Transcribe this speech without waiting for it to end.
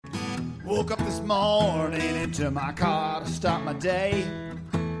Woke up this morning into my car to start my day.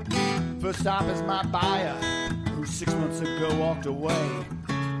 First stop is my buyer, who 6 months ago walked away.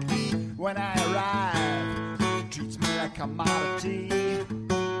 When I arrive, he treats me like a commodity.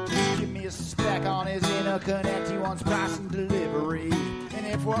 Just give me a spec on his interconnect, he wants price and delivery. And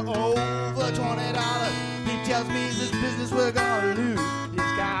if we're over $20, he tells me it's this business we're gonna lose.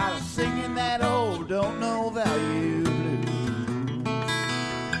 He's got us singing that old don't know value blues.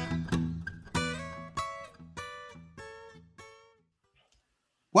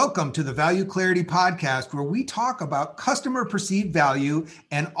 Welcome to the Value Clarity Podcast, where we talk about customer perceived value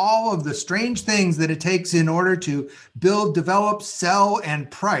and all of the strange things that it takes in order to build, develop, sell, and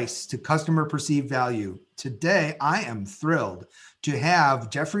price to customer perceived value. Today, I am thrilled to have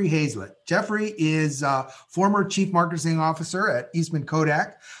Jeffrey Hayzlett. Jeffrey is former Chief Marketing Officer at Eastman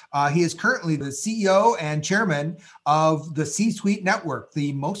Kodak. He is currently the CEO and chairman of the C-Suite Network,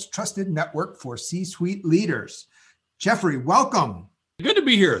 the most trusted network for C-Suite leaders. Jeffrey, welcome. Good to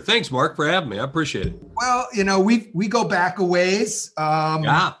be here. Thanks, Mark, for having me. I appreciate it. Well, you know, we go back a ways,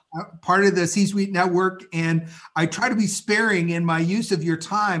 part of the C-Suite Network, and I try to be sparing in my use of your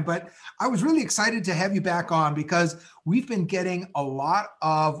time, but I was really excited to have you back on because we've been getting a lot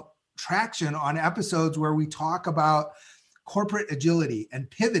of traction on episodes where we talk about corporate agility and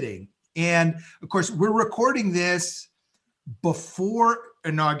pivoting. And of course, we're recording this before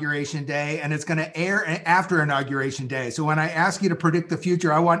Inauguration Day, and it's going to air after Inauguration Day. So when I ask you to predict the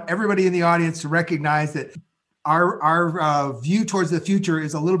future, I want everybody in the audience to recognize that our view towards the future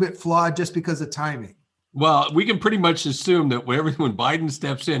is a little bit flawed just because of timing. Well, we can pretty much assume that when Biden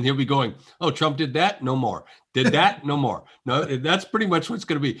steps in, he'll be going, oh, Trump did that? No more. Did that? No more. No, that's pretty much what it's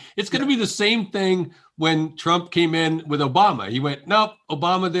going to be. It's going to be the same thing when Trump came in with Obama. He went, nope,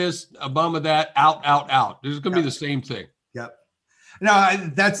 Obama this, Obama that, out. There's going to be the same thing. Yep. No,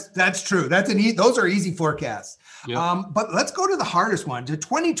 that's true. Those are easy forecasts. Yep. But let's go to the hardest one.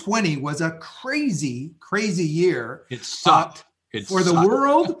 2020 was a crazy year. It sucked. For the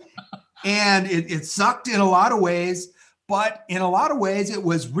world. And it sucked in a lot of ways, but in a lot of ways, it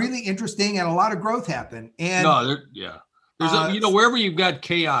was really interesting and a lot of growth happened. And there's wherever you've got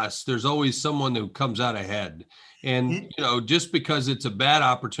chaos, there's always someone who comes out ahead. And, just because it's a bad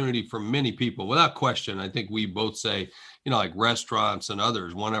opportunity for many people, without question, I think we both say, like restaurants and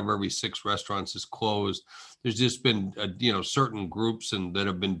others, 1 out of every 6 restaurants is closed. There's just been, certain groups that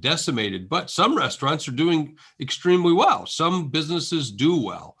have been decimated, but some restaurants are doing extremely well. Some businesses do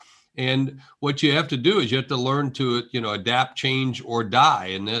well. And what you have to do is you have to learn to, adapt, change, or die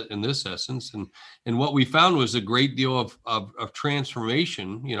in this essence. And what we found was a great deal of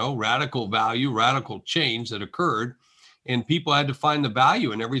transformation, radical value, radical change that occurred. And people had to find the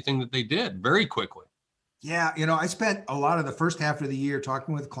value in everything that they did very quickly. Yeah. I spent a lot of the first half of the year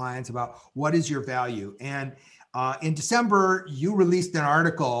talking with clients about what is your value. And in December, you released an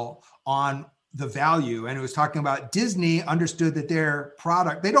article on the value, and it was talking about Disney understood that their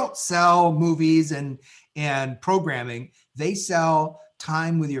product, they don't sell movies and programming, they sell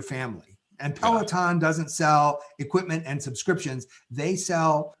time with your family. And Peloton doesn't sell equipment and subscriptions. They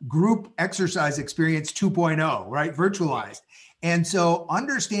sell group exercise experience 2.0, right? Virtualized. And so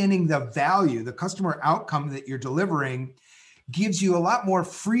understanding the value, the customer outcome that you're delivering gives you a lot more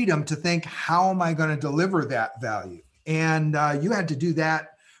freedom to think, how am I going to deliver that value? And you had to do that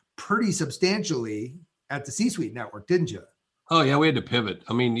pretty substantially at the C-Suite Network, didn't you? Oh, yeah, we had to pivot.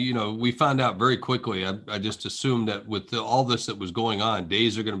 I mean, we found out very quickly. I just assumed that with all this that was going on,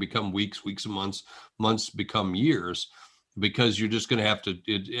 days are going to become weeks, weeks and months become years, because you're just going to have to,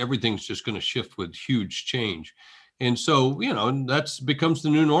 everything's just going to shift with huge change. And so, that's becomes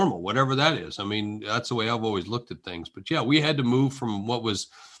the new normal, whatever that is. I mean, that's the way I've always looked at things. But yeah, we had to move from what was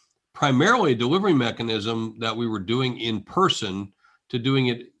primarily a delivery mechanism that we were doing in person to doing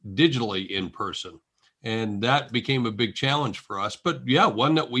it digitally in person. And that became a big challenge for us. But yeah,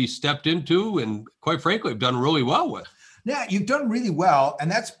 one that we stepped into and quite frankly, have done really well with. Yeah, you've done really well.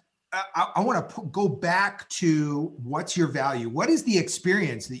 And that's, I want to go back to what's your value? What is the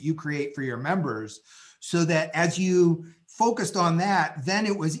experience that you create for your members so that as you focused on that, then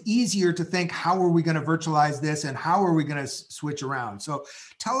it was easier to think, how are we going to virtualize this and how are we going to switch around? So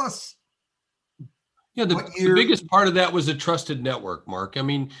tell us. Yeah, the biggest part of that was a trusted network, Mark. I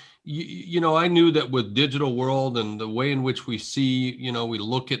mean, I knew that with digital world and the way in which we see, we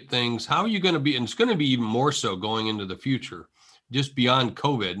look at things, how are you going to be, and it's going to be even more so going into the future, just beyond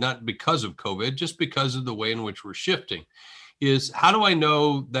COVID, not because of COVID, just because of the way in which we're shifting, is how do I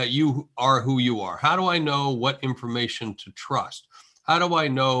know that you are who you are? How do I know what information to trust? How do I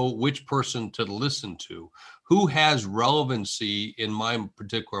know which person to listen to? Who has relevancy in my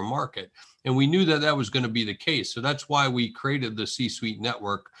particular market? And we knew that that was going to be the case. So that's why we created the C-Suite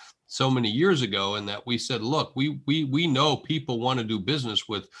Network so many years ago, and that we said, look, we know people want to do business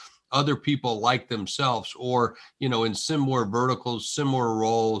with other people like themselves, or, you know, in similar verticals, similar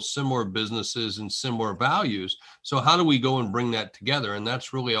roles, similar businesses, and similar values. So how do we go and bring that together? And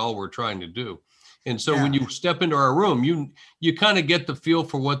that's really all we're trying to do. And so when you step into our room, you kind of get the feel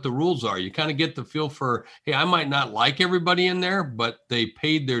for what the rules are. You kind of get the feel for, hey, I might not like everybody in there, but they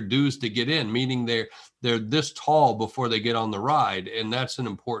paid their dues to get in, meaning they're this tall before they get on the ride. And that's an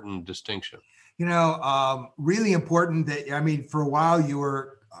important distinction. You know, really important that, I mean, for a while you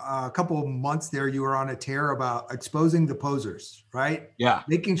were, a couple of months there, you were on a tear about exposing the posers, right? Yeah.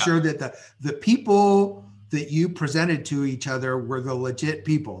 Making sure that the people that you presented to each other were the legit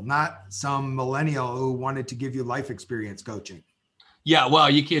people, not some millennial who wanted to give you life experience coaching. Yeah, well,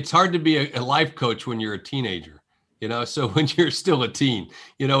 it's hard to be a life coach when you're a teenager, you know, so when you're still a teen,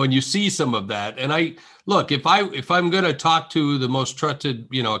 you know, and you see some of that. And if I'm going to talk to the most trusted,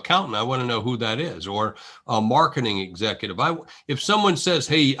 you know, accountant, I want to know who that is, or a marketing executive. If someone says,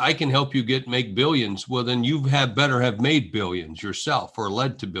 hey, I can help you make billions, well, then you better have made billions yourself, or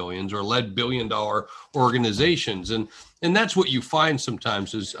led to billions, or led billion-dollar organizations. And that's what you find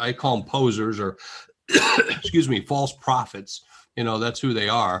sometimes is, I call them posers, or excuse me, false prophets. You know, that's who they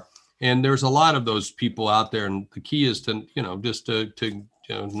are. And there's a lot of those people out there. And the key is to, you know, just to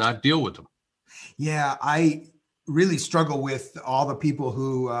not deal with them. Yeah, I really struggle with all the people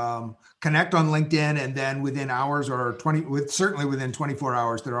who connect on LinkedIn, and then within hours or certainly within 24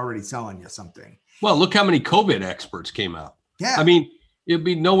 hours, they're already selling you something. Well, look how many COVID experts came out. Yeah. I mean,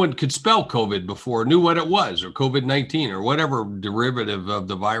 no one could spell COVID before, knew what it was, or COVID-19, or whatever derivative of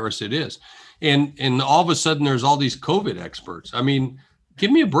the virus it is. And all of a sudden there's all these COVID experts. I mean, give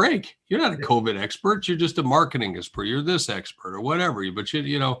me a break. You're not a COVID expert. You're just a marketing expert. You're this expert or whatever. But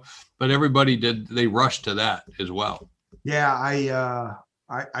but everybody they rushed to that as well. Yeah,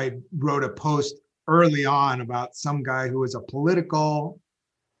 I wrote a post early on about some guy who was a political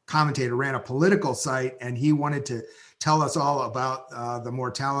commentator, ran a political site, and he wanted to tell us all about the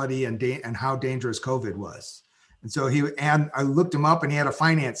mortality and how dangerous COVID was. And so I looked him up, and he had a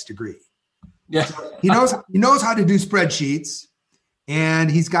finance degree. Yeah, so he knows how to do spreadsheets.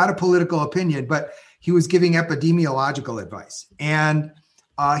 And he's got a political opinion, but he was giving epidemiological advice, and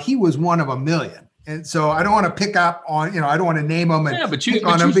he was one of a million. And so I don't want to pick up on, I don't want to name him and pick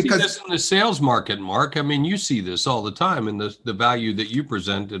on him, because this in the sales market, Mark. I mean, you see this all the time in the value that you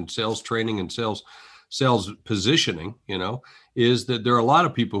present in sales training and sales positioning. Is that there are a lot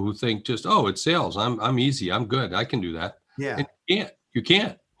of people who think just, oh, it's sales. I'm easy. I'm good. I can do that. Yeah. And you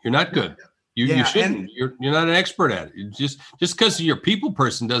can't. You're not good. You shouldn't. You're not an expert at it. Just because you're a people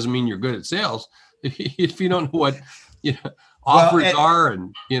person doesn't mean you're good at sales. If you don't know what offers are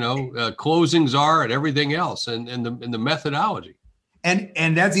and closings are and everything else and the methodology.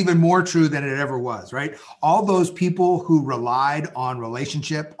 And that's even more true than it ever was, right? All those people who relied on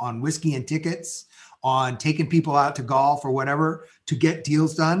relationship, on whiskey and tickets, on taking people out to golf or whatever to get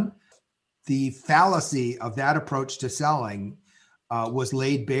deals done, the fallacy of that approach to selling was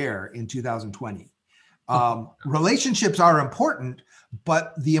laid bare in 2020. Relationships are important,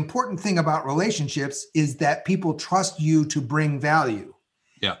 but the important thing about relationships is that people trust you to bring value.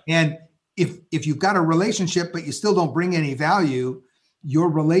 Yeah. And if you've got a relationship, but you still don't bring any value, your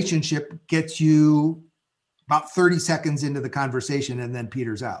relationship gets you about 30 seconds into the conversation and then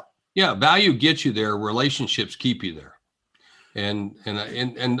peters out. Yeah. Value gets you there. Relationships keep you there.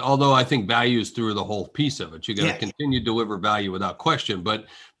 And although I think value is through the whole piece of it, you got to continue to deliver value without question. But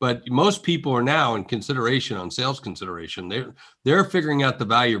most people are now in consideration on sales consideration. They're figuring out the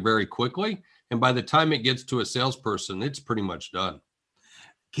value very quickly. And by the time it gets to a salesperson, it's pretty much done.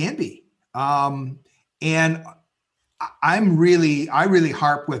 Can be. And I really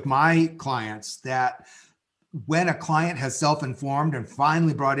harp with my clients that when a client has self-informed and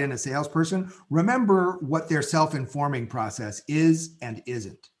finally brought in a salesperson, remember what their self-informing process is and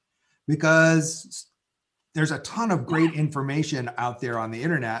isn't, because there's a ton of great information out there on the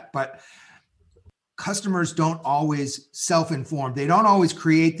internet, but customers don't always self-inform. They don't always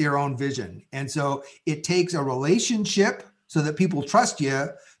create their own vision. And so it takes a relationship so that people trust you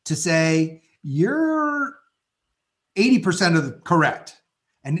to say, you're 80% of the correct.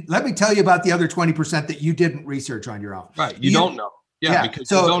 And let me tell you about the other 20% that you didn't research on your own. Right. You don't know. Yeah. Because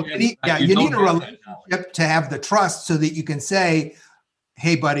so you need a relationship to have the trust so that you can say,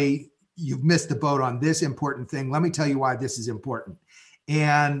 hey, buddy, you've missed the boat on this important thing. Let me tell you why this is important.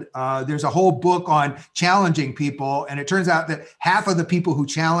 And there's a whole book on challenging people. And it turns out that half of the people who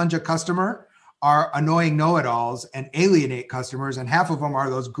challenge a customer are annoying know-it-alls and alienate customers. And half of them are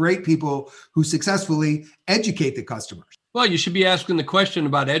those great people who successfully educate the customers. Well, you should be asking the question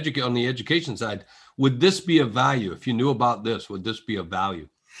about on the education side. Would this be of value? If you knew about this, would this be of value?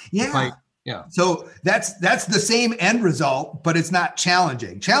 Yeah. Yeah. So that's the same end result, but it's not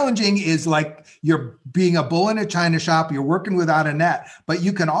challenging. Challenging is like you're being a bull in a china shop. You're working without a net, but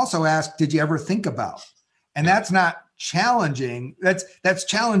you can also ask, did you ever think about? And that's not challenging. That's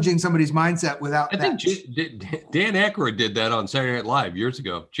challenging somebody's mindset without. I think Dan Aykroyd did that on Saturday Night Live years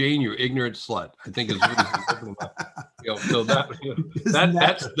ago. Jane, you ignorant slut. I think is what he's talking about. So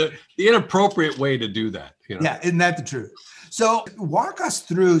that's the inappropriate way to do that. Yeah, isn't that the truth? So walk us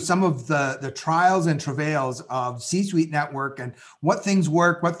through some of the trials and travails of C-Suite Network and what things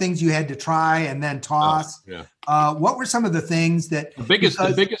work, what things you had to try and then toss. What were some of the things that the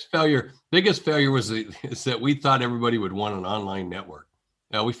biggest failure was is that we thought everybody would want an online network.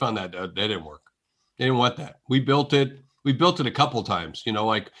 Now we found that didn't work. They didn't want that. We built it a couple of times,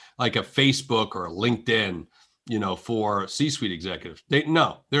 like a Facebook or a LinkedIn, for C-Suite executives. They're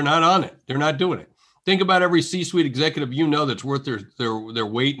not on it. They're not doing it. Think about every C-suite executive that's worth their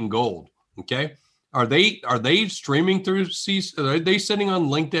weight in gold. Okay, are they streaming through Are they sitting on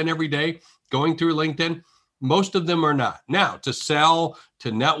LinkedIn every day, going through LinkedIn? Most of them are not. Now, to sell,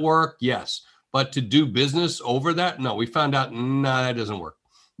 to network, yes, but to do business over that, no. We found out, that doesn't work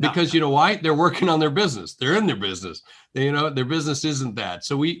because you know why? They're working on their business. They're in their business. Their business isn't that.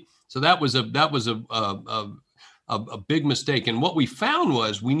 So that was a big mistake. And what we found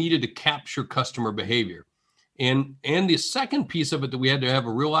was we needed to capture customer behavior. And the second piece of it that we had to have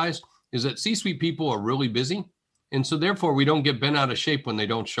realized is that C-suite people are really busy. And so therefore we don't get bent out of shape when they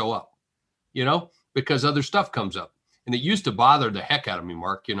don't show up, because other stuff comes up. And it used to bother the heck out of me,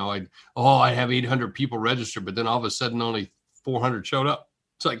 Mark. I have 800 people registered, but then all of a sudden only 400 showed up.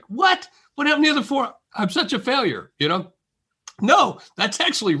 It's like, what? What happened to the other 4? I'm such a failure, No, that's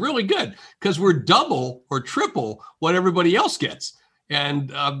actually really good because we're double or triple what everybody else gets.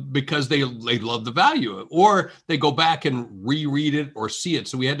 And because they love the value, or they go back and reread it or see it.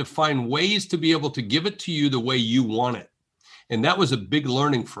 So we had to find ways to be able to give it to you the way you want it. And that was a big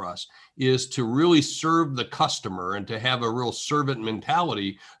learning for us, is to really serve the customer and to have a real servant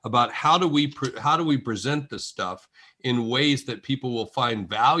mentality about how do we present this stuff in ways that people will find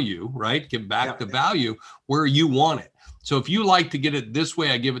value, right? Give back the value where you want it. So if you like to get it this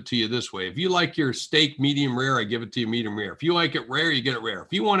way, I give it to you this way. If you like your steak medium rare, I give it to you medium rare. If you like it rare, you get it rare.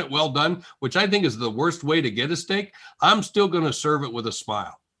 If you want it well done, which I think is the worst way to get a steak, I'm still going to serve it with a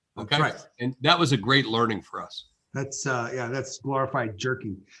smile. Okay. That's right. And that was a great learning for us. That's that's glorified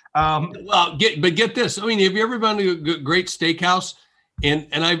jerky. Get this. I mean, have you ever been to a great steakhouse? And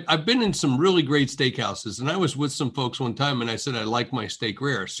I've been in some really great steakhouses, and I was with some folks one time, and I said, I like my steak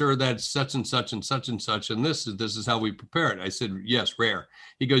rare. Sir, that's such and such and such and such, and this is how we prepare it. I said, yes, rare.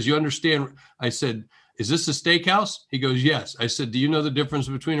 He goes, you understand? I said, is this a steakhouse? He goes, yes. I said, do you know the difference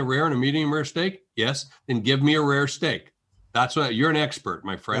between a rare and a medium rare steak? Yes. Then give me a rare steak. That's what you're an expert,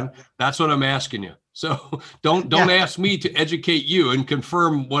 my friend. Yeah. That's what I'm asking you. So don't ask me to educate you and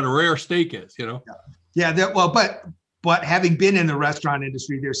confirm what a rare steak is, But having been in the restaurant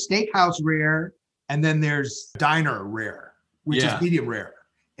industry, there's steakhouse rare, and then there's diner rare, which is medium rare.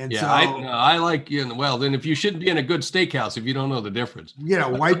 And I like, well, then if you shouldn't be in a good steakhouse if you don't know the difference.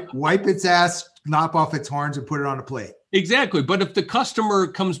 Wipe its ass, knock off its horns, and put it on a plate. Exactly. But if the customer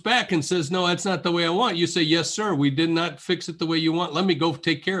comes back and says, no, that's not the way I want, you say, yes, sir, we did not fix it the way you want. Let me go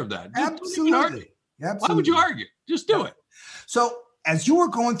take care of that. Absolutely. Why would you argue? Just do it. So as you were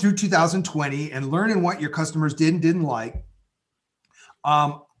going through 2020 and learning what your customers did and didn't like,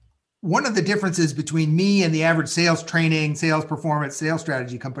 one of the differences between me and the average sales training, sales performance, sales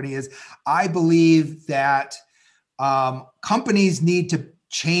strategy company is I believe that companies need to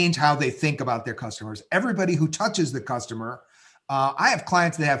change how they think about their customers. Everybody who touches the customer, I have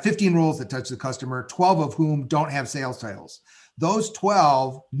clients that have 15 roles that touch the customer, 12 of whom don't have sales titles. Those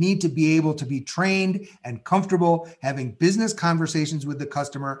 12 need to be able to be trained and comfortable having business conversations with the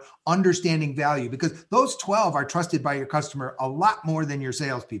customer, understanding value, because those 12 are trusted by your customer a lot more than your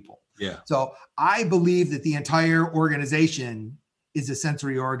salespeople. Yeah. So I believe that the entire organization is a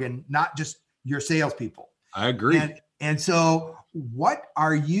sensory organ, not just your salespeople. I agree. And so what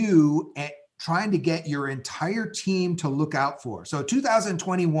are you trying to get your entire team to look out for? So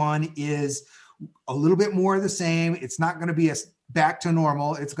 2021 is a little bit more of the same. It's not going to be a back to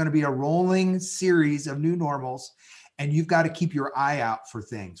normal. It's going to be a rolling series of new normals, and you've got to keep your eye out for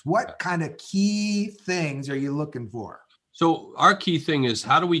things. What kind of key things are you looking for? So our key thing is,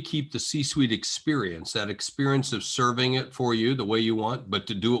 how do we keep the C-suite experience, that experience of serving it for you the way you want, but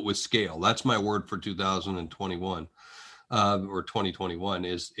to do it with scale? That's my word for 2021 or 2021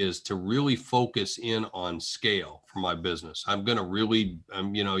 is to really focus in on scale for my business. I'm going to really,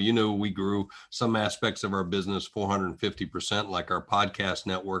 we grew some aspects of our business 450%, like our podcast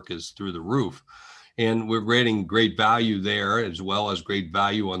network is through the roof. And we're getting great value there, as well as great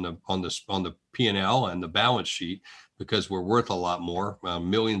value on the P&L and the balance sheet, because we're worth a lot more,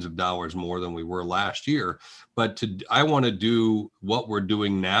 millions of dollars more than we were last year. But I want to do what we're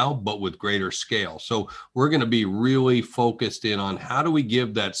doing now, but with greater scale. So we're going to be really focused in on how do we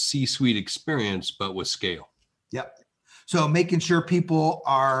give that C-suite experience, but with scale. Yep. So making sure people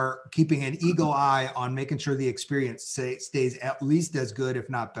are keeping an eagle eye on making sure the experience stays at least as good, if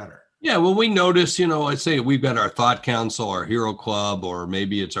not better. Yeah, well, we notice, let's say we've got our Thought Council, our Hero Club, or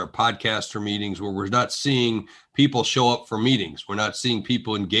maybe it's our podcaster meetings where we're not seeing people show up for meetings. We're not seeing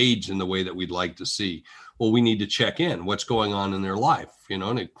people engage in the way that we'd like to see. Well, we need to check in what's going on in their life,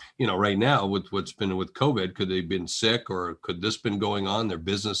 and right now with what's been with COVID, could they have been sick, or could this been going on? Their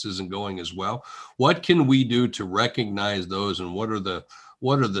business isn't going as well. What can we do to recognize those, and what are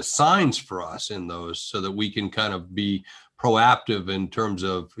the signs for us in those, so that we can kind of be proactive in terms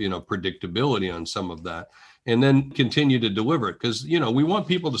of, predictability on some of that, and then continue to deliver it. Because, we want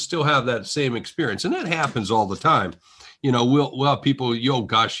people to still have that same experience. And that happens all the time. We'll have people, oh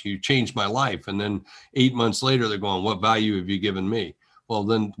gosh, you changed my life. And then 8 months later, they're going, what value have you given me? Well,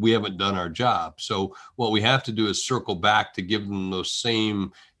 then we haven't done our job. So what we have to do is circle back to give them those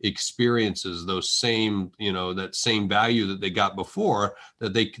same experiences, those same, that same value that they got before,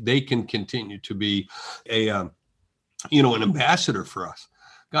 that they can continue to be an ambassador for us.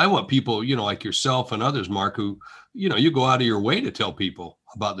 I want people, like yourself and others, Mark, who, you go out of your way to tell people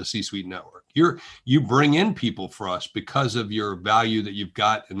about the C-Suite Network. You bring in people for us because of your value that you've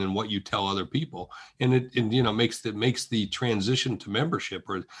got, and then what you tell other people. And it makes the transition to membership,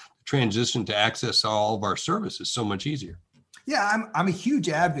 or transition to access all of our services, so much easier. Yeah, I'm a huge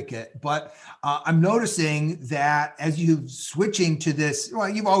advocate, but I'm noticing that as you switching to this, well,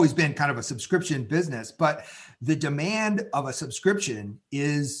 you've always been kind of a subscription business, but the demand of a subscription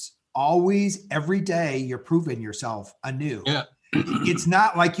is always, every day you're proving yourself anew. Yeah. It's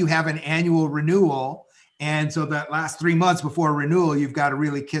not like you have an annual renewal, and so that last 3 months before renewal, you've got to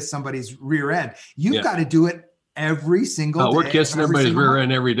really kiss somebody's rear end. You've got to do it every single day. We're kissing everybody's rear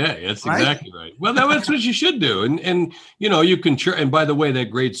end every day. That's right? Exactly right. Well, that's what you should do. And you can, and by the way,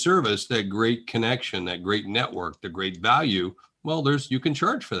 that great service, that great connection, that great network, the great value, well, you can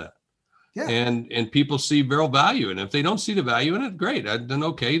charge for that. Yeah. And people see real value. And if they don't see the value in it, great. Then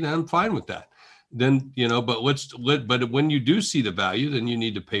okay, then I'm fine with that. Then, but when you do see the value, then you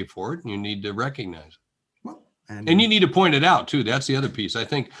need to pay for it, and you need to recognize it. And you need to point it out too. That's the other piece. I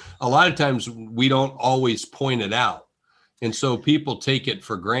think a lot of times we don't always point it out. And so people take it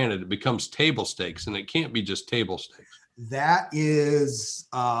for granted. It becomes table stakes, and it can't be just table stakes. That's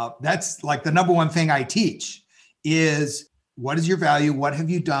like the number one thing I teach is, what is your value? What have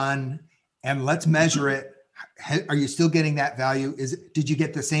you done? And let's measure it. Are you still getting that value? Did you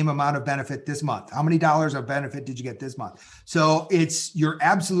get the same amount of benefit this month? How many dollars of benefit did you get this month? So you're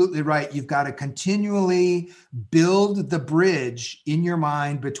absolutely right. You've got to continually build the bridge in your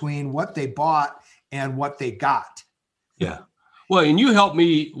mind between what they bought and what they got. Yeah. Well, and you help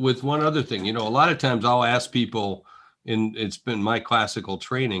me with one other thing. A lot of times I'll ask people, and it's been my classical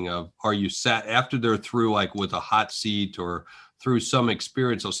training of, are you after they're through, like with a hot seat or through some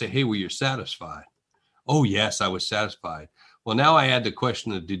experience, I'll say, hey, were you satisfied? Oh, yes, I was satisfied. Well, now I add the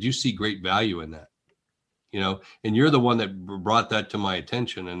question of, did you see great value in that? And you're the one that brought that to my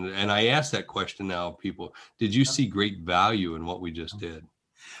attention. And I ask that question now of people, did you see great value in what we just did?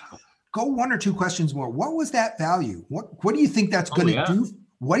 Go one or two questions more. What was that value? What do you think that's going to do?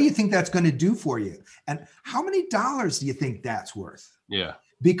 What do you think that's going to do for you? And how many dollars do you think that's worth? Yeah.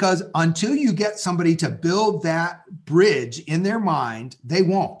 Because until you get somebody to build that bridge in their mind, they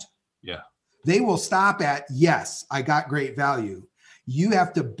won't. Yeah. They will stop at, yes, I got great value. You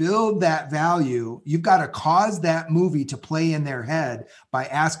have to build that value. You've got to cause that movie to play in their head by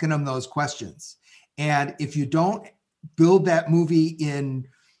asking them those questions. And if you don't build that movie in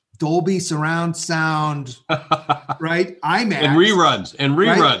Dolby surround sound, right? IMAX. And reruns.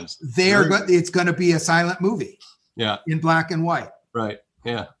 Right? It's going to be a silent movie. Yeah. In black and white. Right.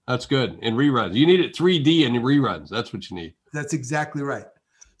 Yeah, that's good. And reruns. You need it 3D and reruns. That's what you need. That's exactly right.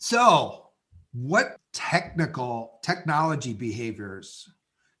 So, what technology behaviors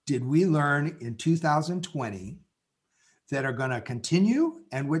did we learn in 2020 that are going to continue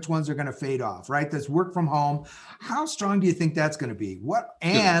and which ones are going to fade off, right? This work from home. How strong do you think that's going to be? What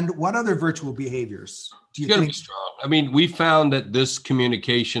other virtual behaviors do you think? Be strong. I mean, we found that this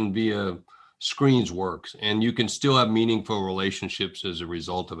communication via screens works, and you can still have meaningful relationships as a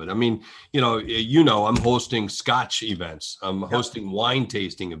result of it. I mean, I'm hosting Scotch events. I'm hosting wine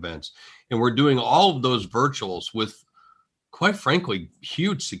tasting events, and we're doing all of those virtuals with, quite frankly,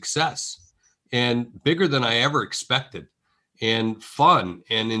 huge success and bigger than I ever expected, and fun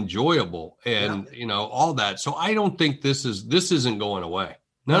and enjoyable, and all that. So I don't think this isn't going away.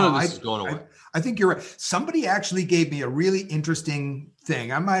 None of this is going away. I think you're right. Somebody actually gave me a really interesting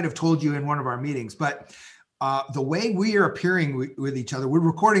thing. I might have told you in one of our meetings, but the way we are appearing with each other, we're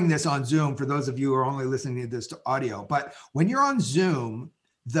recording this on Zoom for those of you who are only listening to this to audio. But when you're on Zoom,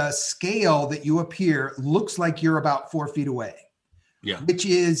 the scale that you appear looks like you're about 4 feet away. Yeah. Which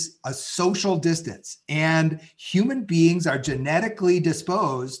is a social distance. And human beings are genetically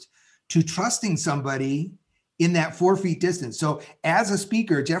disposed to trusting somebody in that 4 feet distance. So as a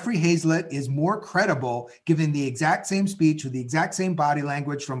speaker, Jeffrey Hayzlett is more credible giving the exact same speech with the exact same body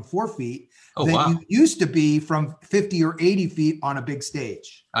language from 4 feet than you used to be from 50 or 80 feet on a big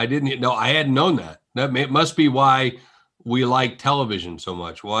stage. I didn't know. I hadn't known that. It must be why we like television so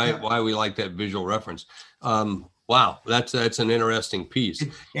much. Why we like that visual reference. Wow, that's an interesting piece.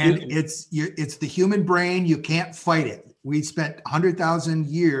 And it's the human brain. You can't fight it. We spent 100,000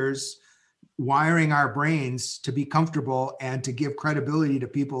 years wiring our brains to be comfortable and to give credibility to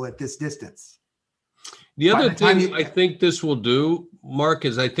people at this distance. The other thing I think this will do, Mark,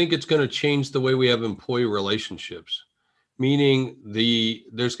 is I think it's going to change the way we have employee relationships, meaning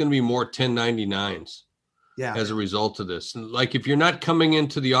there's going to be more 1099s as a result of this. Like if you're not coming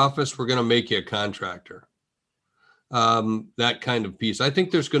into the office, we're going to make you a contractor. That kind of piece. I think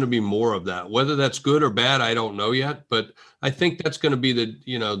there's going to be more of that. Whether that's good or bad, I don't know yet, but I think that's going to be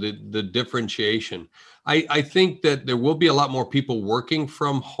the differentiation. I think that there will be a lot more people working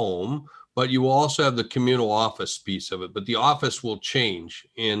from home, but you will also have the communal office piece of it. But the office will change,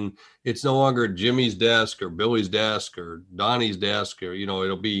 and it's no longer Jimmy's desk or Billy's desk or Donnie's desk, or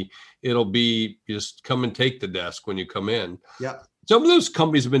it'll be just come and take the desk when you come in. Yeah. Some of those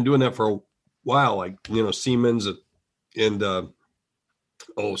companies have been doing that for a while, like Siemens and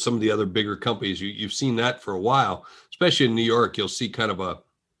some of the other bigger companies. You've seen that for a while, especially in New York. You'll see kind of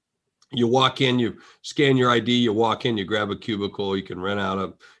you walk in, you scan your ID, you walk in, you grab a cubicle, you can rent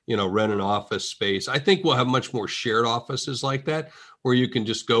an office space. I think we'll have much more shared offices like that, where you can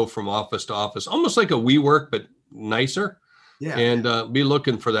just go from office to office, almost like a WeWork, but nicer. Yeah. And be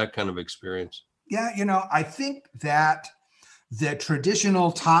looking for that kind of experience. Yeah. I think that the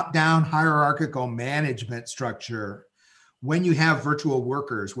traditional top-down hierarchical management structure, when you have virtual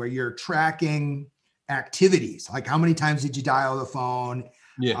workers where you're tracking activities, like how many times did you dial the phone?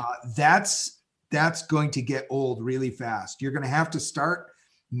 Yeah. That's going to get old really fast. You're going to have to start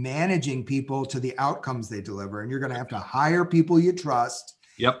managing people to the outcomes they deliver, and you're going to have to hire people you trust.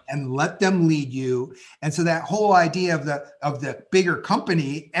 Yep. And let them lead you. And so that whole idea of the bigger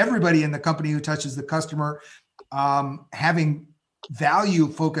company, everybody in the company who touches the customer, having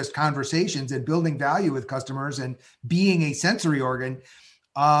value-focused conversations and building value with customers and being a sensory organ,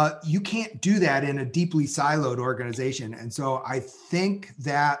 you can't do that in a deeply siloed organization. And so I think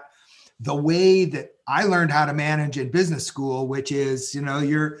that the way that I learned how to manage in business school, which is,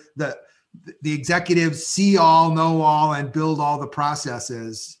 you're the executives see all, know all, and build all the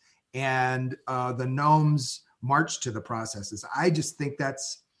processes, and the gnomes march to the processes. I just think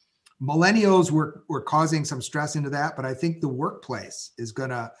that's millennials were causing some stress into that, but I think the workplace is going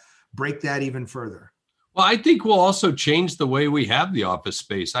to break that even further. Well, I think we'll also change the way we have the office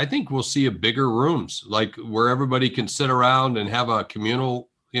space. I think we'll see a bigger rooms, like where everybody can sit around and have a communal,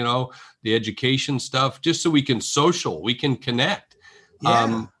 the education stuff, just so we can we can connect.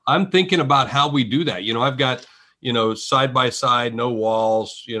 Yeah. I'm thinking about how we do that. I've got, side by side, no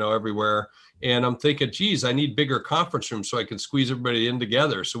walls, everywhere. And I'm thinking, geez, I need bigger conference rooms so I can squeeze everybody in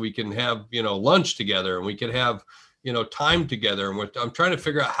together, so we can have, lunch together, and we can have, time together. And I'm trying to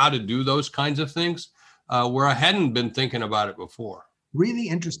figure out how to do those kinds of things where I hadn't been thinking about it before. Really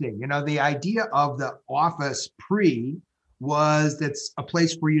interesting. The idea of the office was that's a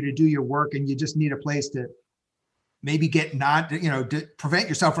place for you to do your work, and you just need a place to maybe to prevent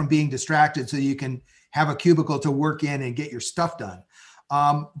yourself from being distracted, so you can have a cubicle to work in and get your stuff done.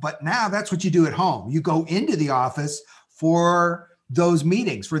 But now that's what you do at home. You go into the office for those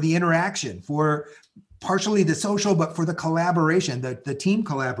meetings, for the interaction, for partially the social, but for the collaboration, the team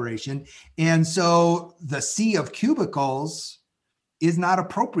collaboration. And so the sea of cubicles is not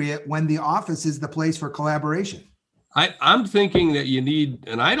appropriate when the office is the place for collaboration. I'm thinking that you need,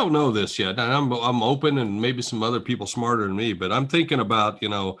 and I don't know this yet, and I'm open, and maybe some other people smarter than me, but I'm thinking about,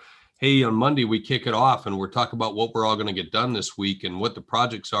 hey, on Monday we kick it off and we're talking about what we're all going to get done this week and what the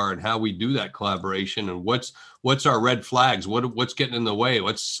projects are and how we do that collaboration and what's our red flags, what's getting in the way,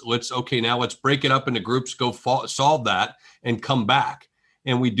 now let's break it up into groups, go solve that and come back.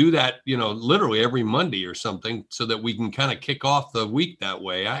 And we do that, literally every Monday or something so that we can kind of kick off the week that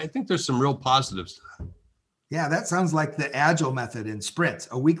way. I think there's some real positives to that. Yeah, that sounds like the Agile method in sprints,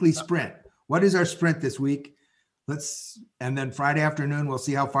 a weekly sprint. What is our sprint this week? And then Friday afternoon, we'll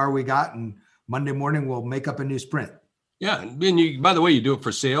see how far we got. And Monday morning, we'll make up a new sprint. Yeah. And by the way, you do it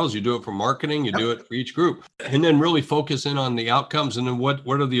for sales, you do it for marketing, you do it for each group, and then really focus in on the outcomes. And then what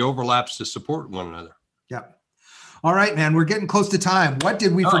are the overlaps to support one another? Yeah. All right, man, we're getting close to time. What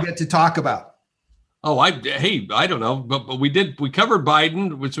did we forget to talk about? Oh, I don't know, but we covered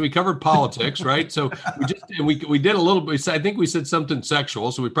Biden, so we covered politics, right? So we did a little bit. I think we said something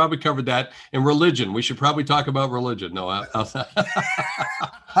sexual, so we probably covered that. And religion, we should probably talk about religion. No,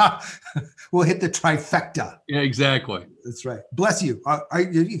 we'll hit the trifecta. Yeah, exactly. That's right. Bless you.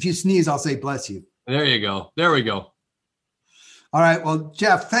 If you sneeze, I'll say bless you. There you go. There we go. All right. Well,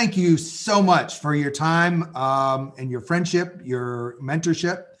 Jeff, thank you so much for your time and your friendship, your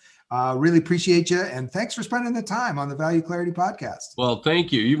mentorship. Really appreciate you. And thanks for spending the time on the Value Clarity Podcast. Well,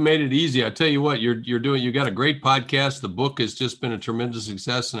 thank you. You've made it easy. I tell you what, you got a great podcast. The book has just been a tremendous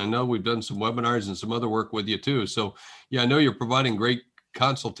success. And I know we've done some webinars and some other work with you too. So yeah, I know you're providing great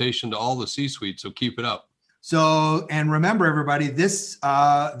consultation to all the C-suite. So keep it up. So, and remember everybody, this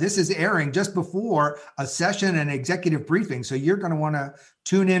is airing just before a session and executive briefing. So you're going to want to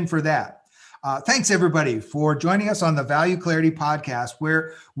tune in for that. Thanks everybody for joining us on the Value Clarity Podcast,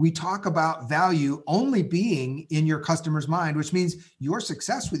 where we talk about value only being in your customer's mind, which means your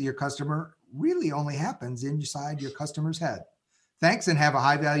success with your customer really only happens inside your customer's head. Thanks and have a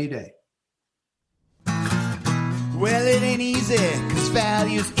high value day. Well, it ain't easy, cause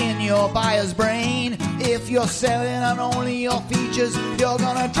value's in your buyer's brain. If you're selling on only your features, you're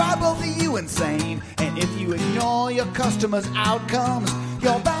gonna drive both of you insane. And if you ignore your customers' outcomes,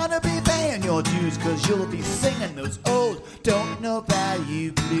 you're bound to be paying your dues, cause you'll be singing those old don't know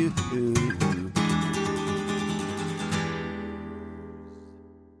value blues.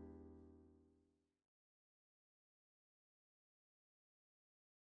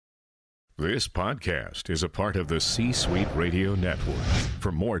 This podcast is a part of the C-Suite Radio Network.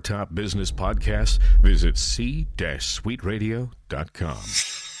 For more top business podcasts, visit c-suiteradio.com.